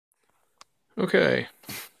Okay,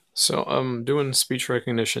 so I'm doing speech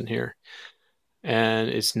recognition here, and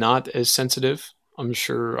it's not as sensitive. I'm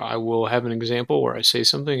sure I will have an example where I say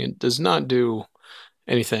something. It does not do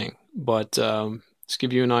anything, but to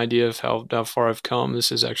give you an idea of how far I've come,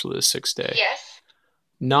 this is actually the sixth day. Yes.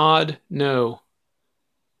 Nod, no.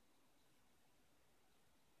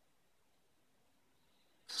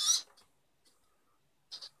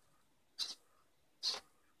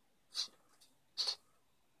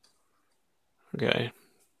 Okay,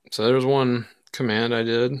 so there's one command I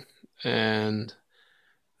did, and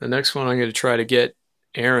the next one I'm going to try to get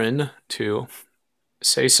Aaron to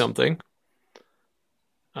say something.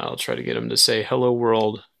 I'll try to get him to say hello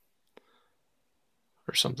world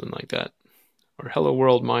or something like that. Or hello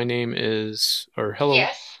world, my name is, or hello,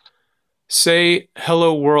 Yes. say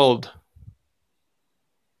hello world.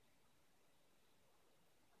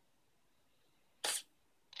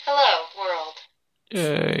 Hello, world.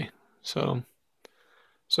 Yay.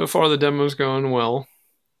 So far the demo's going well.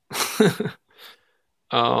 Let's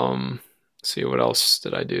see what else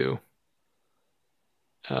did I do?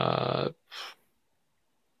 Uh,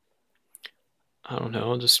 I don't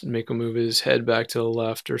know, just make him move his head back to the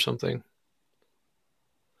left or something.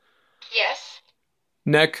 Yes.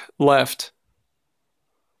 Neck left.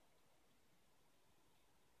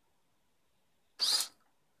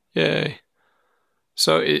 Yay.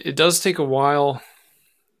 So it does take a while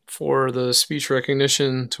for the speech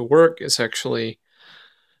recognition to work. It's actually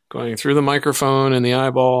going through the microphone and the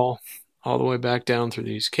eyeball, all the way back down through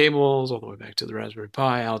these cables, all the way back to the Raspberry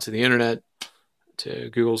Pi, out to the internet, to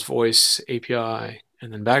Google's Voice API,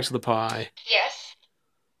 and then back to the Pi. Yes.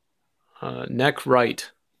 Neck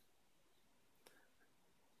right.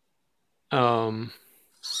 Um,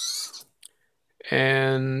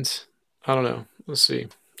 and I don't know. Let's see.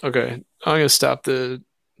 Okay, I'm gonna stop the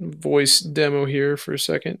voice demo here for a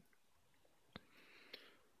second,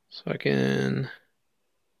 so I can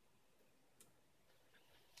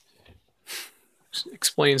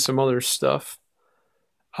explain some other stuff.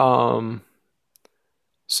 Um,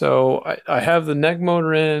 so I have the neck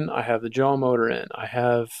motor in, I have the jaw motor in, I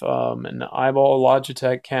have an eyeball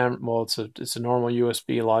Logitech camera. Well, it's a normal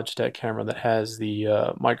USB Logitech camera that has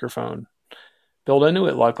the microphone built into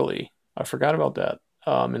it. Luckily, I forgot about that.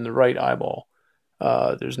 In the right eyeball,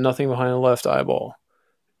 there's nothing behind the left eyeball.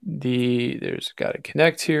 There's got a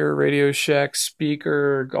connect here, Radio Shack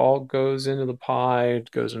speaker, all goes into the Pi,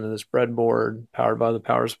 it goes into this breadboard, powered by the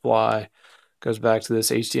power supply. Goes back to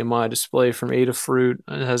this HDMI display from Adafruit.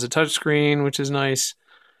 It has a touchscreen, which is nice.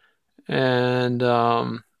 And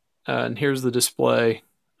here's the display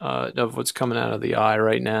of what's coming out of the eye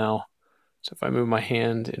right now. So if I move my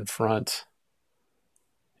hand in front,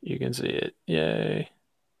 you can see it. Yay.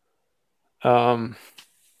 Um,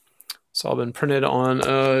 it's all been printed on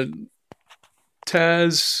a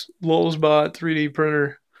Taz Lulzbot 3D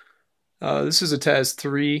printer. This is a Taz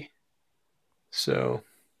 3. So,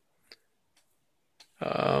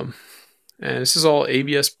 um, and this is all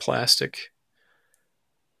ABS plastic.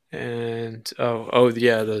 And oh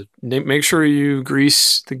yeah, the make sure you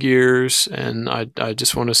grease the gears. And I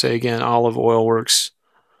just want to say again, olive oil works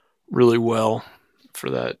really well for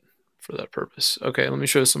that purpose. Okay, let me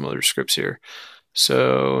show some other scripts here.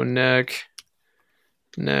 So neck,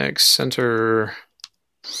 center,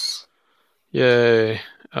 yay.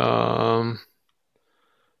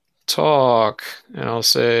 Talk, and I'll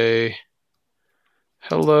say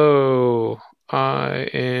hello. I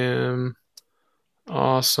am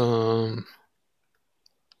awesome.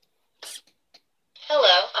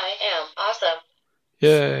 Hello, I am awesome.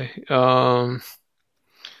 Yay.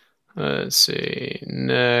 Let's see.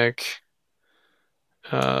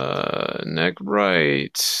 Neck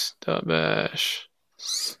right. Dot bash.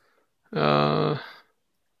 Uh,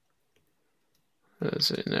 let's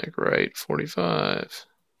see. Neck right. 45.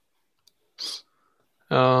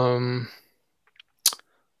 Um.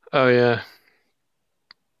 Oh yeah.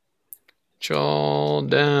 Jaw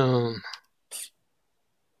down.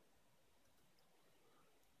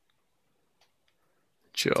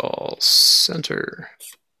 Jaw center.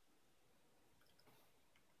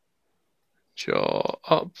 Jaw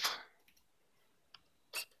up.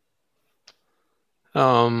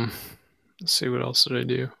 Um, let's see, what else did I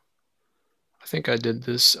do? I think I did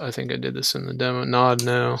this. I think I did this in the demo. Nod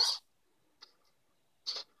now.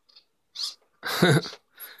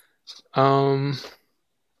 um,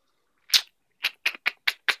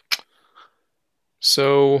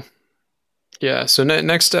 so yeah. So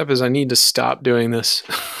next step is I need to stop doing this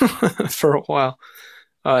for a while.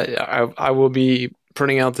 I will be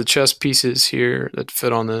printing out the chest pieces here that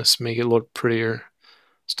fit on this, make it look prettier.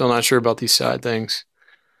 Still not sure about these side things.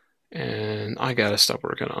 and I gotta stop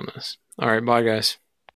working on this. All right, bye guys.